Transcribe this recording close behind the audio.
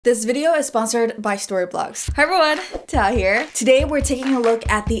This video is sponsored by Storyblocks. Hi everyone, Thao here. Today we're taking a look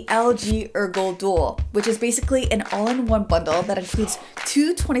at the LG Ergo Dual, which is basically an all-in-one bundle that includes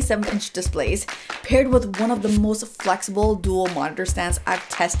two 27-inch displays paired with one of the most flexible dual monitor stands I've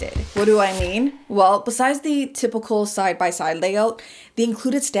tested. What do I mean? Well, besides the typical side-by-side layout, the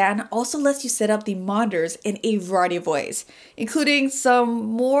included stand also lets you set up the monitors in a variety of ways, including some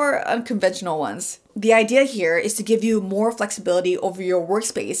more unconventional ones. The idea here is to give you more flexibility over your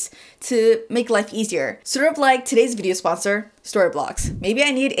workspace to make life easier. Sort of like today's video sponsor, Storyblocks. Maybe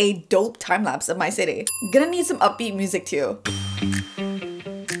I need a dope time-lapse of my city. Gonna need some upbeat music too.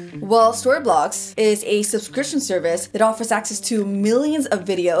 Well, Storyblocks is a subscription service that offers access to millions of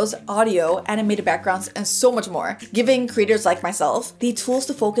videos, audio, animated backgrounds, and so much more, giving creators like myself the tools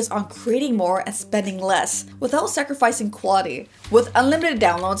to focus on creating more and spending less without sacrificing quality. With unlimited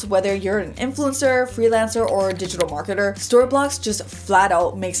downloads, whether you're an influencer, freelancer, or digital marketer, Storyblocks just flat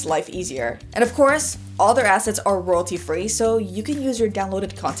out makes life easier. And of course, all their assets are royalty-free, so you can use your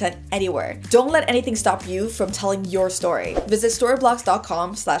downloaded content anywhere. Don't let anything stop you from telling your story. Visit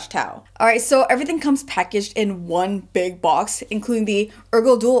storyblocks.com/Thao. Alright, so everything comes packaged in one big box, including the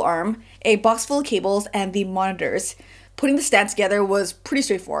Ergo Dual Arm, a box full of cables, and the monitors. Putting the stand together was pretty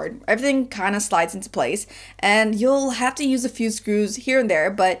straightforward. Everything kind of slides into place, and you'll have to use a few screws here and there,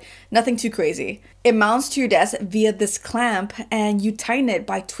 but nothing too crazy. It mounts to your desk via this clamp, and you tighten it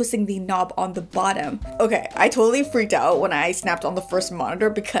by twisting the knob on the bottom. Okay, I totally freaked out when I snapped on the first monitor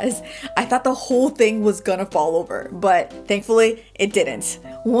because I thought the whole thing was gonna fall over, but thankfully it didn't.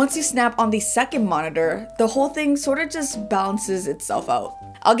 Once you snap on the second monitor, the whole thing sort of just balances itself out.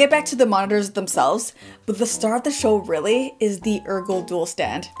 I'll get back to the monitors themselves, but the star of the show really is the Ergo Dual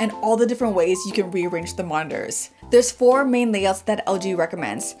stand and all the different ways you can rearrange the monitors. There's 4 main layouts that LG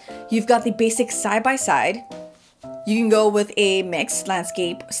recommends. You've got the basic side-by-side. You can go with a mixed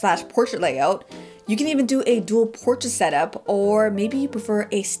landscape/portrait layout. You can even do a dual portrait setup, or maybe you prefer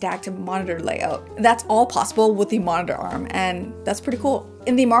a stacked monitor layout. That's all possible with the monitor arm, and that's pretty cool.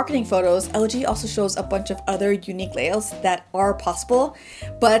 In the marketing photos, LG also shows a bunch of other unique layouts that are possible,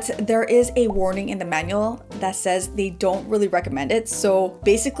 but there is a warning in the manual that says they don't really recommend it, so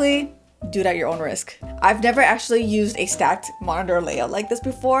basically, do it at your own risk. I've never actually used a stacked monitor layout like this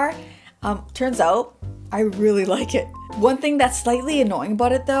before. Turns out, I really like it. One thing that's slightly annoying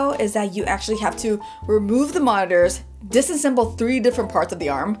about it though is that you actually have to remove the monitors, disassemble 3 different parts of the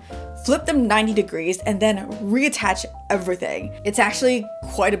arm, flip them 90 degrees, and then reattach everything. It's actually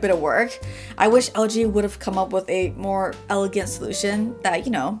quite a bit of work. I wish LG would have come up with a more elegant solution that,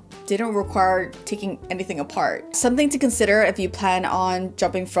 didn't require taking anything apart. Something to consider if you plan on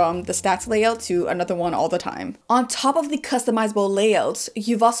jumping from the stacked layout to another one all the time. On top of the customizable layouts,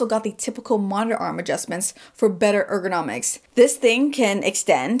 you've also got the typical monitor arm adjustments for better ergonomics. This thing can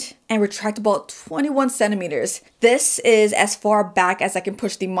extend and retract about 21 centimeters. This is as far back as I can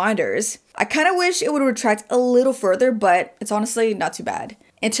push the monitors. I kind of wish it would retract a little further, but it's honestly not too bad.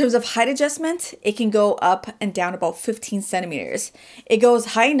 In terms of height adjustment, it can go up and down about 15 centimeters. It goes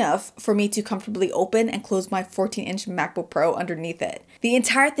high enough for me to comfortably open and close my 14-inch MacBook Pro underneath it. The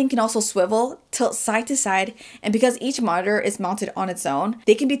entire thing can also swivel, tilt side to side, and because each monitor is mounted on its own,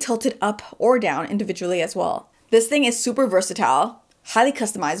 they can be tilted up or down individually as well. This thing is super versatile, highly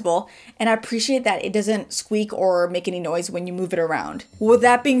customizable, and I appreciate that it doesn't squeak or make any noise when you move it around. With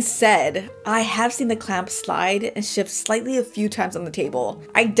that being said, I have seen the clamp slide and shift slightly a few times on the table.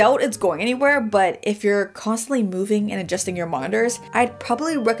 I doubt it's going anywhere, but if you're constantly moving and adjusting your monitors, I'd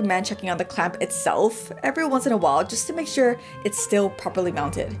probably recommend checking out the clamp itself every once in a while just to make sure it's still properly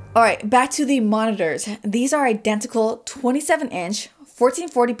mounted. Alright, back to the monitors. These are identical 27-inch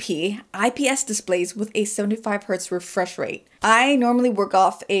 1440p IPS displays with a 75Hz refresh rate. I normally work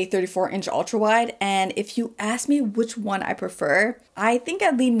off a 34-inch ultrawide, and if you ask me which one I prefer, I think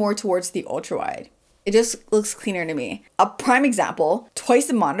I lean more towards the ultrawide. It just looks cleaner to me. A prime example, twice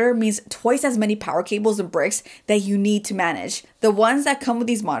the monitor means twice as many power cables and bricks that you need to manage. The ones that come with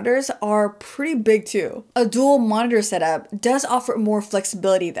these monitors are pretty big too. A dual monitor setup does offer more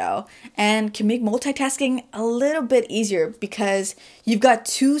flexibility though, and can make multitasking a little bit easier because you've got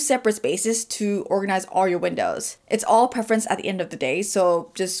 2 separate spaces to organize all your windows. It's all preference at the end of the day,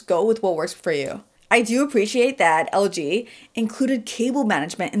 so just go with what works for you. I do appreciate that LG included cable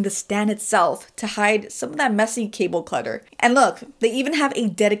management in the stand itself to hide some of that messy cable clutter. And look, they even have a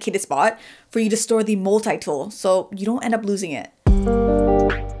dedicated spot for you to store the multi-tool so you don't end up losing it.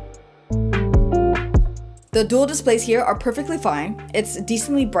 The dual displays here are perfectly fine. It's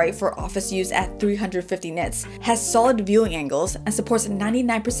decently bright for office use at 350 nits, has solid viewing angles, and supports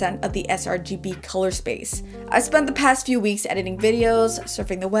 99% of the sRGB color space. I spent the past few weeks editing videos,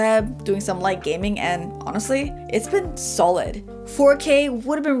 surfing the web, doing some light gaming, and honestly, it's been solid. 4K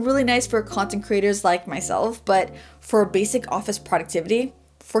would have been really nice for content creators like myself, but for basic office productivity,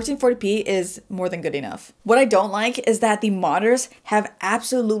 1440p is more than good enough. What I don't like is that the monitors have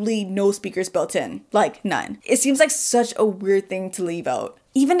absolutely no speakers built in, like none. It seems like such a weird thing to leave out.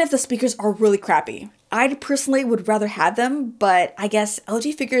 Even if the speakers are really crappy. I personally would rather have them, but I guess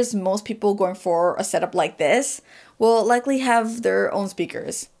LG figures most people going for a setup like this will likely have their own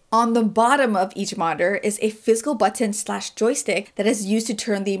speakers. On the bottom of each monitor is a physical button / joystick that is used to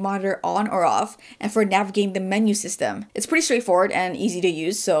turn the monitor on or off and for navigating the menu system. It's pretty straightforward and easy to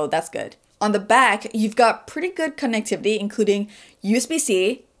use, so that's good. On the back, you've got pretty good connectivity, including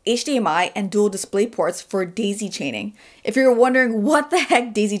USB-C, HDMI, and dual display ports for daisy chaining. If you're wondering what the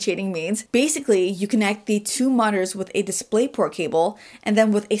heck daisy chaining means, basically you connect the two monitors with a DisplayPort cable, and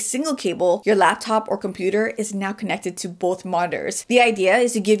then with a single cable, your laptop or computer is now connected to both monitors. The idea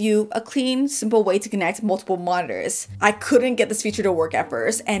is to give you a clean, simple way to connect multiple monitors. I couldn't get this feature to work at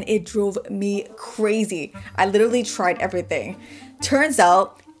first, and it drove me crazy. I literally tried everything. Turns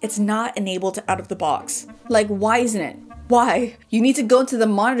out, it's not enabled out of the box. Like, why isn't it? Why? You need to go into the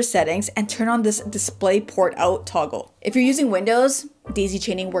monitor settings and turn on this display port out toggle. If you're using Windows, daisy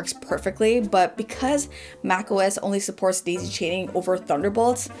chaining works perfectly, but because macOS only supports daisy chaining over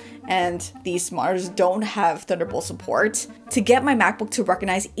Thunderbolt, and these monitors don't have Thunderbolt support, to get my MacBook to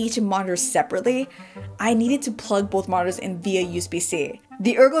recognize each monitor separately, I needed to plug both monitors in via USB-C.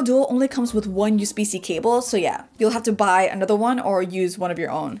 The Ergo Duo only comes with one USB-C cable, so yeah, you'll have to buy another one or use one of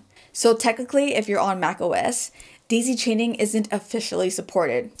your own. So technically, if you're on macOS, daisy chaining isn't officially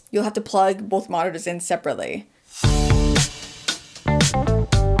supported. You'll have to plug both monitors in separately.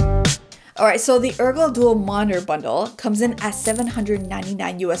 Alright, so the Ergo Dual Monitor Bundle comes in at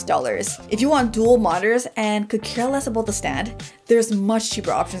 $799 US. If you want dual monitors and could care less about the stand, there's much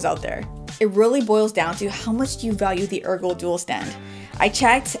cheaper options out there. It really boils down to how much do you value the Ergo Dual stand. I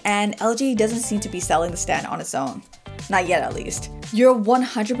checked and LG doesn't seem to be selling the stand on its own. Not yet, at least. You're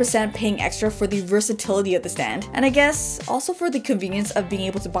 100% paying extra for the versatility of the stand, and I guess also for the convenience of being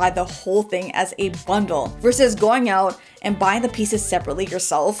able to buy the whole thing as a bundle, versus going out and buying the pieces separately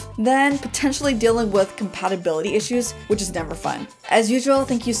yourself, then potentially dealing with compatibility issues, which is never fun. As usual,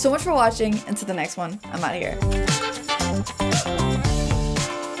 thank you so much for watching. Until the next one, I'm out of here.